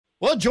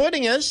Well,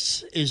 joining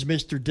us is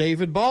Mr.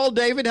 David Ball.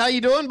 David, how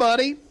you doing,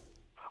 buddy?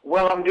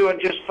 Well, I'm doing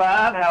just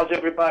fine. How's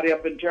everybody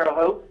up in Terre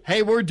Haute?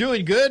 Hey, we're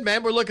doing good,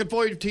 man. We're looking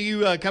forward to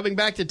you coming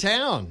back to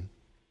town.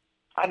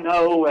 I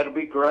know. That'll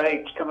be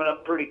great. It's coming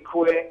up pretty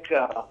quick.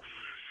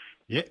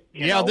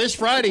 Yeah, this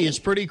Friday is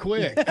pretty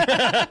quick.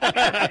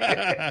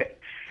 I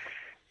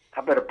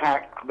better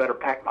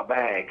pack my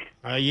bag.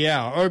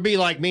 Yeah, or be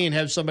like me and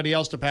have somebody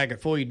else to pack it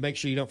for you to make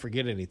sure you don't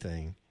forget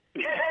anything.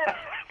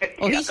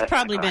 Well, he's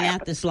probably been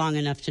at this long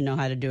enough to know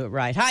how to do it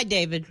right. Hi,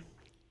 David.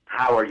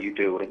 How are you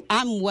doing?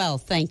 I'm well,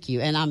 thank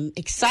you. And I'm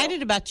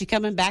excited about you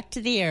coming back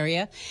to the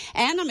area.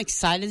 And I'm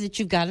excited that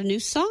you've got a new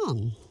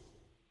song.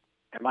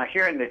 Am I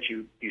hearing that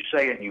you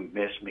saying you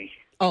miss me?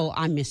 Oh,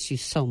 I miss you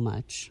so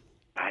much.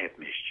 I have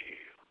missed you.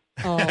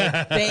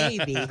 Oh,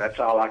 baby. That's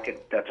all I can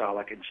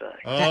say.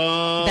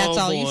 That's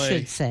all you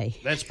should say.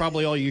 That's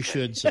probably all you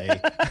should say.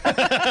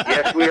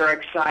 Yes, we are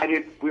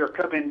excited. We're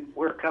coming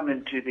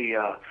to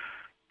the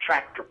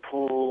tractor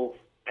pull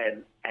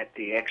and at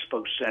the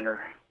Expo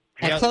Center.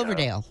 At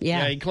Cloverdale,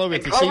 yeah. In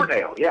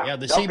Cloverdale. Yeah,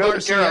 the Don't go to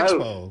CBRC Terre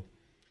Haute. Expo.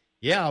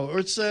 Yeah,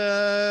 it's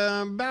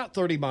about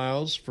 30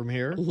 miles from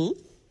here. Mm-hmm.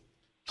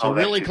 So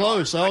that's really too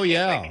close. far. Oh,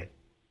 yeah.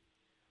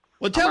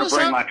 Well, tell I'm us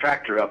going to bring my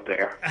tractor up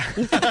there.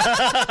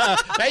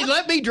 Hey,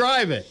 let me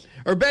drive it.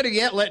 Or better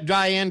yet, let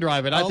Diane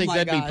drive it. I think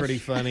that'd be pretty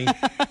funny.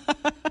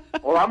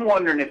 Well, I'm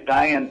wondering if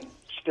Diane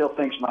still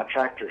thinks my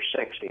tractor's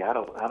sexy. I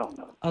don't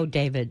know. Oh,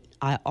 David,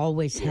 I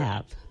always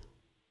have.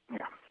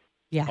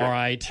 Yeah. All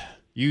right.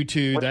 You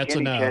two, What that's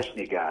Kenny enough.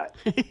 Chesney got?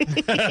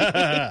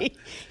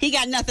 He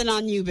got nothing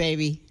on you,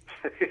 baby.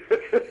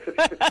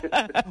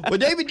 Well,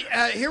 David,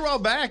 here a while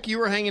back, you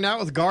were hanging out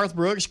with Garth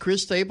Brooks,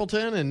 Chris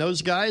Stapleton, and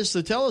those guys.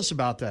 So tell us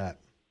about that.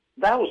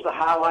 That was the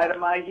highlight of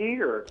my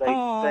year.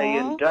 They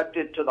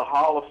inducted to the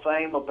Hall of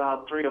Fame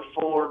about 3 or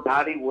 4,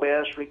 Dottie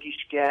West, Ricky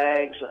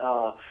Skaggs,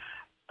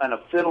 and a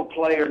fiddle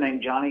player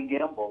named Johnny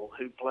Gimble,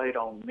 who played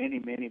on many,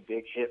 many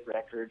big hit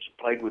records,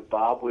 played with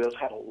Bob Wills,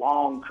 had a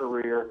long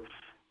career.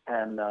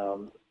 And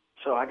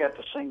so I got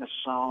to sing a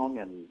song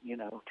and,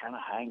 kind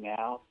of hang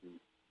out. And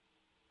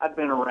I'd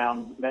been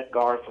around, met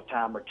Garth a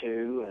time or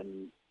two,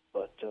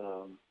 but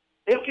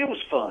it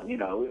was fun. It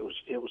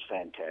was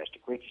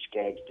fantastic. Ricky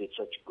Skaggs did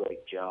such a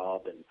great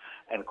job,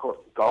 and of course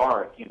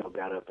Garth,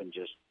 got up and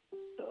just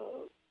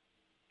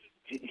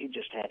he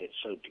just had it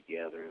so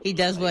together. He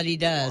does what he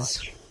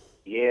does.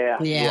 Yeah.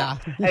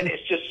 And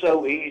it's just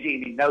so easy,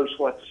 and he knows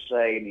what to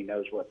say, and he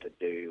knows what to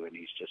do, and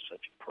he's just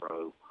such a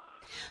pro.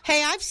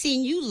 Hey, I've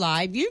seen you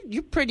live.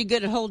 You're pretty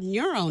good at holding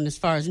your own as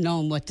far as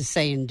knowing what to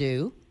say and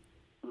do.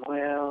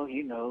 Well,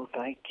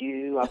 thank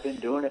you. I've been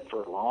doing it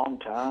for a long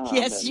time.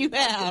 Yes, you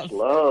have.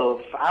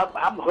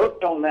 I'm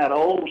hooked on that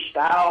old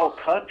style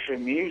country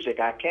music.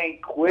 I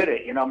can't quit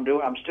it.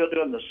 I'm still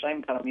doing the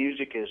same kind of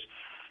music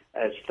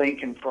as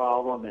Thinking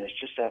Problem, and it's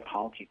just that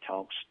honky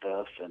tonk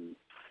stuff. And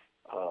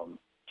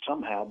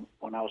somehow,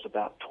 when I was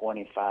about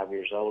 25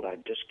 years old, I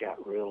just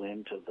got real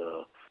into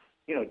the,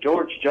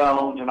 George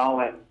Jones and all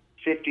that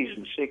 50s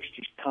and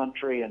 60s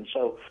country, and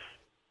so.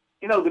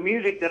 The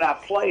music that I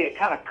play, it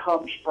kind of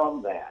comes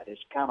from that.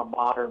 It's kind of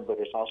modern, but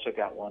it's also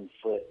got one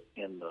foot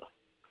in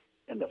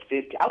the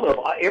 50s. I love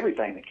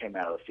everything that came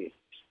out of the 50s.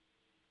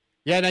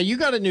 Yeah, now you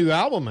got a new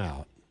album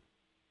out.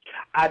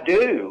 I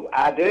do,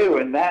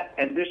 and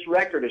this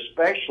record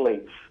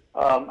especially.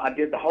 I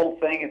did the whole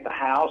thing at the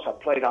house. I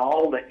played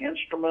all the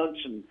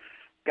instruments and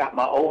got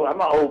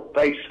I'm an old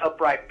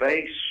upright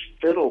bass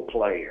fiddle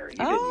player.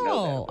 You didn't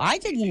know that. I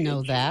didn't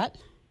know that.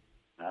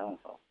 No.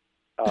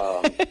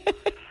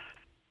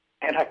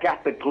 And I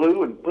got the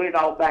glue and put it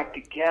all back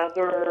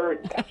together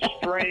and got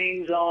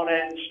strings on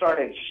it and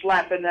started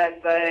slapping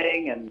that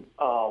thing and,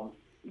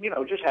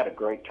 just had a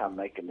great time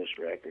making this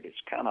record.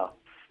 It's kind of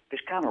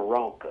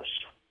raucous.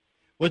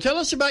 Well, tell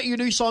us about your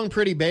new song,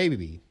 Pretty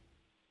Baby.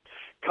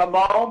 Come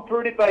on,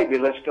 pretty baby,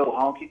 let's go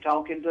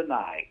honky-tonkin'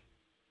 tonight.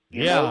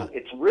 It's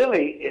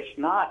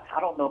not,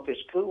 I don't know if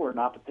it's cool or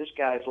not, but this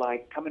guy's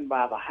like coming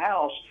by the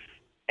house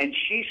and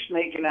she's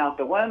sneaking out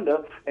the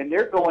window, and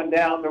they're going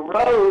down the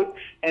road,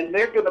 and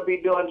they're going to be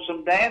doing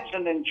some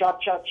dancing and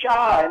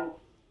cha-cha-cha, and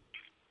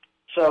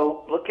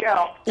so look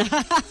out.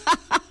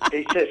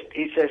 He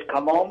says,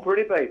 come on,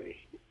 pretty baby.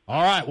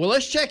 All right, well,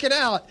 let's check it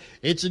out.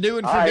 It's a new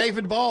one from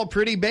David Ball,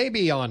 Pretty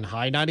Baby on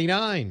High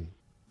 99.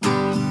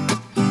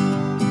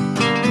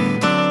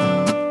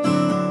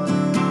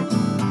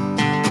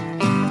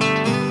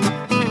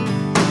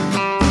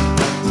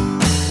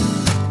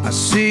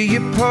 See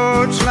your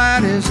porch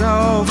light is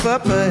off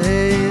up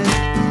ahead.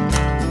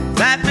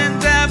 That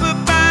means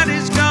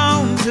everybody's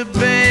gone to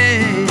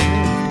bed.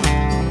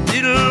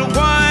 Little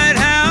white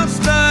house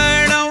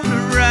there on the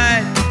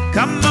right.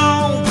 Come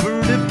on,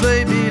 pretty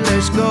baby,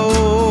 let's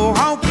go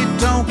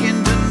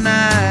honky-tonkin'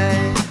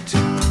 tonight.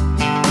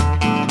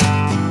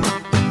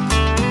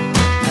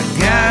 I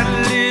got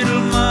a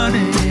little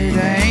money, it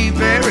ain't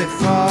very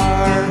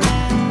far.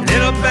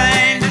 Little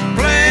band is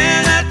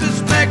playing at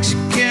this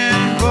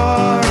Mexican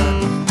bar.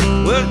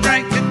 We'll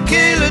drink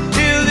tequila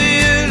till the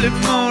early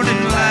morning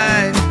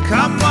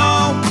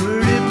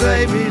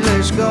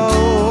let's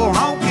go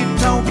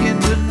honky-tonkin'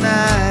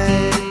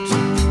 tonight.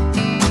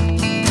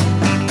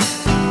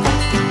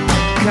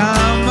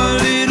 Come a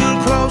little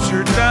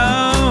closer,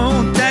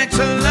 don't dance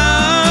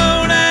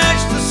alone.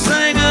 Ask the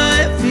singer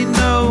if he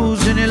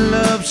knows any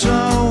love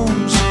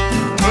songs.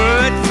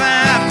 Put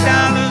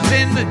 $5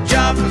 in the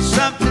jar for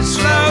something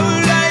slow.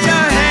 Lay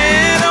your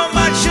head on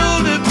my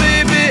shoulder,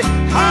 baby,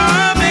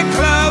 hold me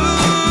close.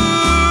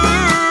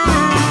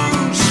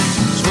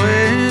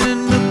 Swaying in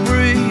the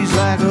breeze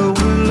like a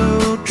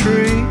willow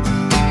tree.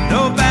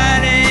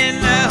 Nobody in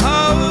the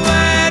whole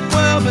wide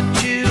world but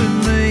you and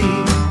me.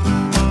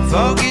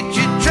 Forget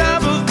your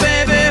troubles,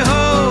 baby,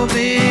 hold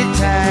me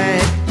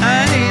tight. I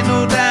ain't no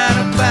doubt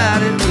about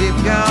it,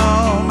 we've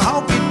gone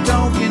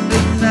honky-tonkin'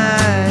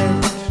 tonight.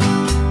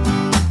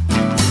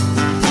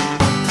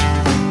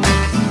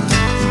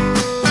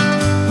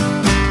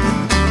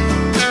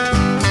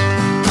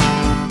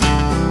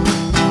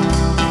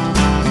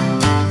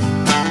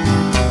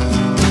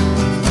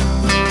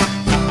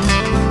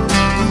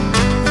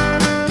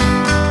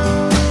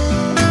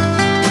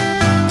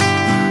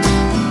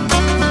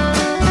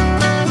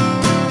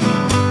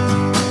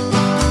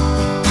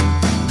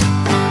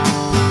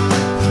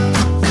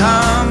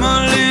 Come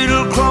a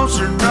little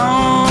closer,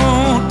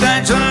 don't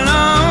dance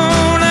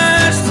alone.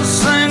 Ask the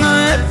singer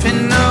if he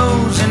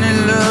knows any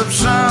love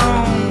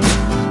songs.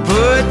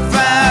 Put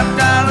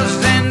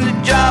 $5 in the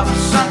jar for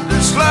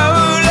something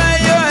slow. Lay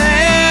your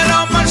head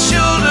on my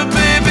shoulder,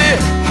 baby,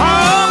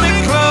 hold me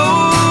close.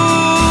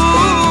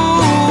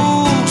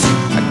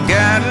 I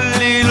got a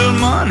little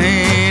money,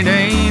 it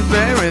ain't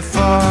very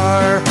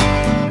far.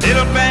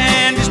 Little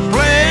band is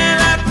playing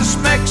at this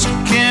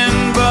Mexican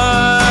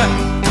bar.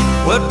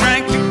 We'll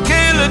drink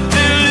tequila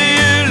till the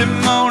early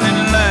morning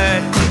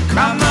light.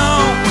 Come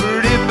on,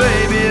 pretty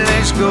baby,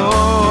 let's go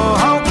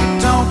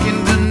honky-tonkin'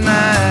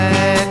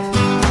 tonight.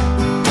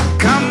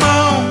 Come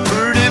on,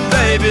 pretty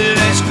baby,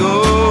 let's go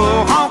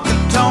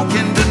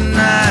honky-tonkin'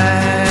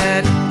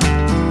 tonight.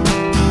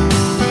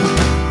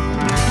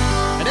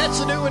 And that's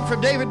a new one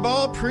from David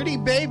Ball, Pretty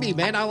Baby.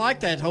 Man, I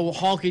like that whole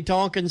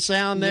honky-tonkin'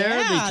 sound there,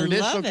 Yeah, the I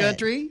traditional love it.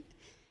 country.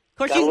 Of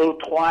course, Got a little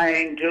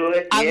twang to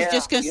it. I was Yeah,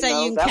 just going to say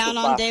know, you can that count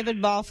was on my-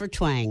 David Ball for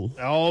twang.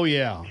 Oh,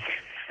 yeah.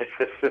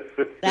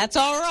 That's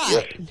all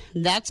right.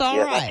 That's all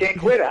Yes, I right. can't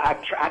quit it.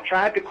 I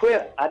tried to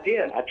quit. I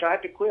did. I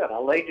tried to quit. I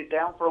laid it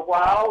down for a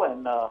while,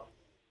 and I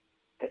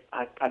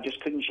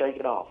just couldn't shake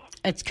it off.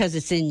 It's because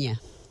it's in you.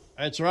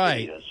 That's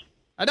right. It is.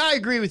 And I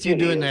agree with you It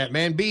doing is. that,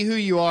 man. Be who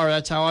you are.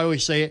 That's how I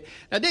always say it.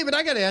 Now, David,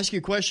 I got to ask you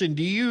a question.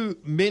 Do you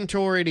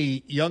mentor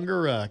any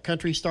younger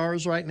country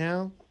stars right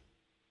now?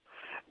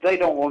 They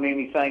don't want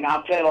anything.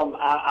 I'll tell them.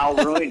 I'll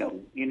ruin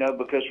them,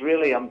 because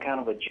really I'm kind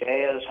of a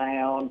jazz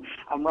hound.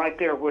 I'm right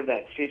there with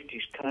that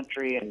 50s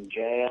country and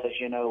jazz,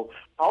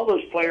 All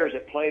those players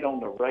that played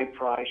on the Ray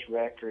Price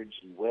records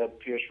and Webb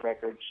Pierce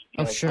records,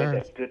 Oh, they sure.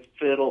 played that good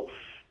fiddle.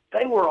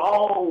 They were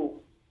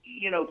all,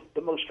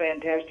 the most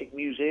fantastic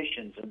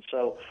musicians. And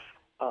so,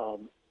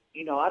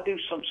 I do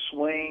some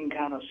swing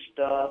kind of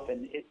stuff,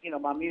 and,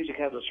 my music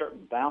has a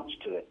certain bounce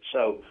to it.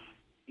 So,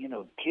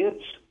 young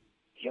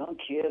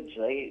kids,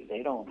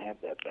 they don't have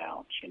that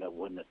bounce.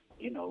 When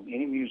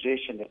any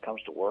musician that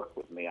comes to work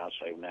with me, I'll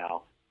say,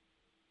 now,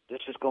 this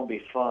is going to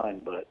be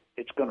fun, but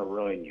it's going to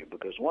ruin you,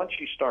 because once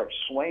you start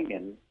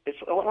swinging, it's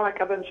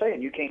like I've been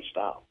saying, you can't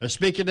stop.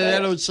 Speaking of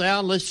that old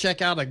sound, let's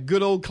check out a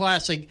good old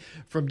classic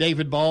from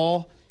David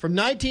Ball. From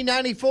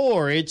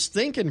 1994, it's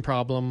Thinking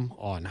Problem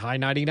on High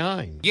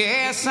 99.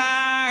 Yes,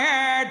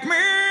 I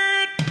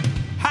admit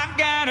I've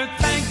got a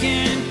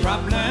thinking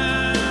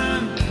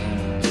problem.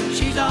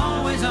 She's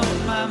always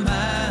on my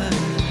mind.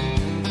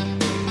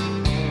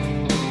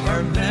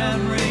 Her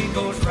memory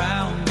goes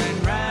round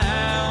and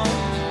round.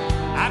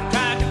 I've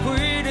tried to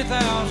quit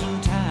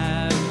 1,000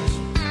 times.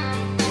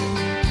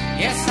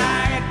 Yes,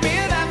 I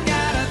admit I've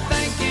got a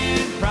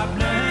thinking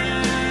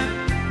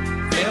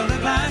problem. Fill the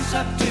glass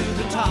up to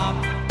the top.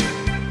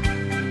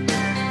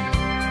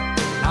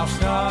 I'll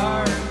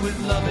start with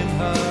loving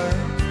her,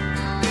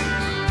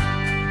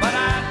 but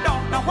I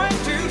don't know when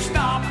to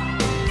stop.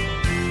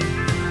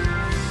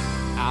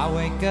 I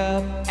wake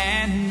up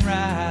and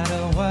right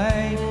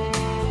away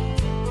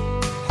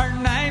her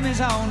name is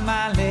on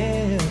my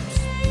lips.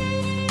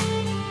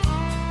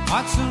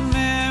 Watch the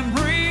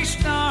memories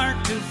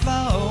start to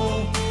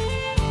flow.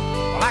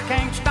 Well, I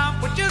can't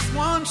stop with just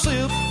one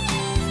sip.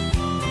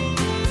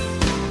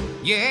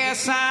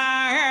 Yes,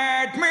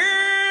 I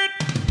admit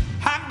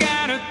I've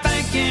got a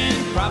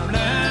thinking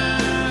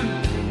problem.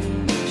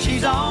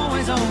 She's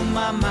always on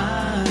my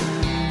mind.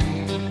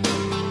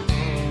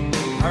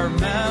 Her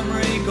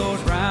memory goes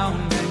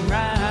round and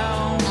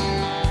round.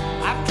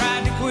 I've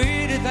tried to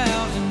quit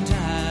 1,000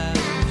 times.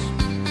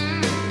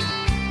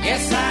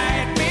 Yes, I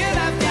admit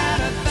I've got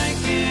a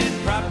thinking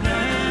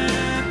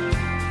problem.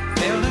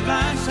 Fill the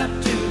glass up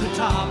to the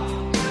top.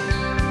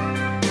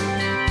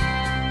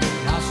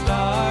 I'll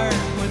start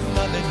with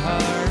loving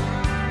her,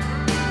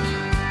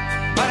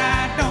 but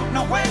I don't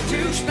know when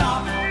to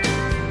stop.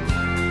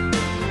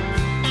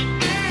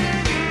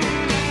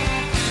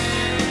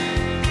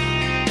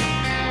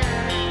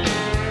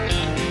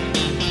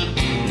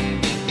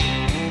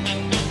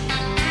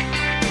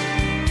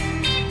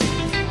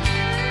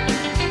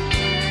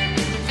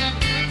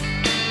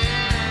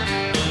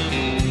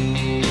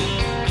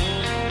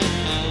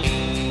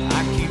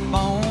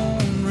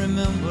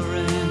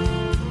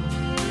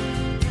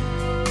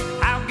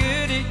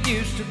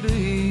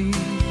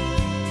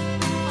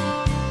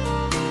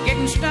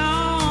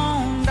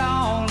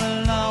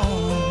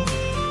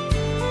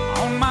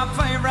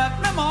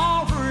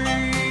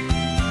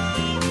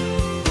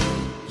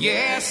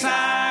 Yes,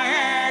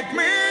 I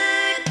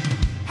admit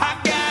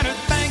I've got a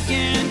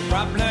thinking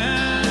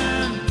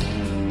problem.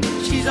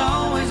 She's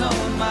always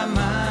on my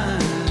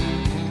mind.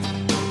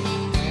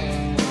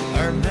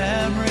 Her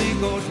memory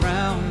goes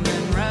round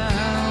and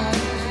round.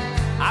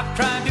 I've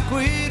tried to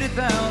quit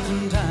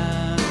 1,000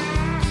 times.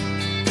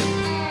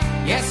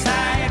 Yes,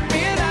 I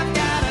admit I've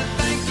got a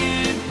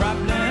thinking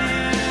problem.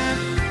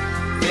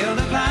 Filled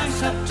a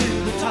glass up to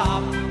the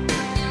top.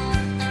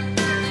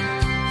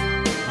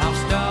 I'll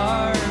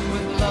start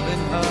with loving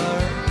her,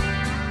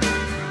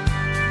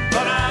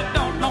 but I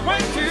don't know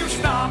when to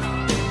stop.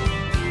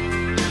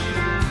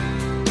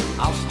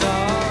 I'll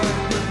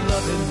start with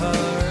loving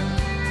her,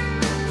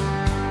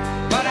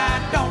 but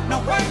I don't know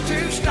when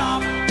to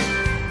stop.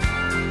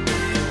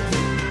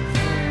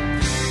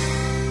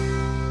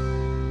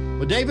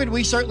 Well, David,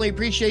 we certainly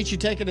appreciate you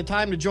taking the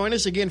time to join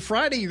us. Again,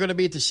 Friday, you're going to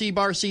be at the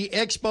C-Bar-C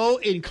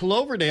Expo in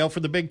Cloverdale for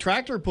the big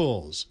tractor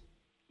pulls.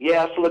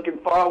 Yes, looking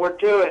forward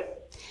to it.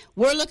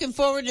 We're looking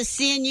forward to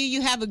seeing you.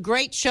 You have a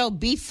great show.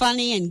 Be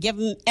funny and give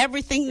them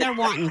everything they're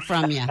wanting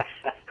from you.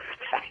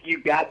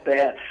 You got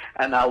that,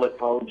 and I look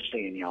forward to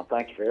seeing y'all.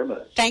 Thank you very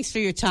much. Thanks for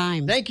your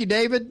time. Thank you,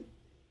 David.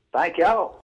 Thank y'all.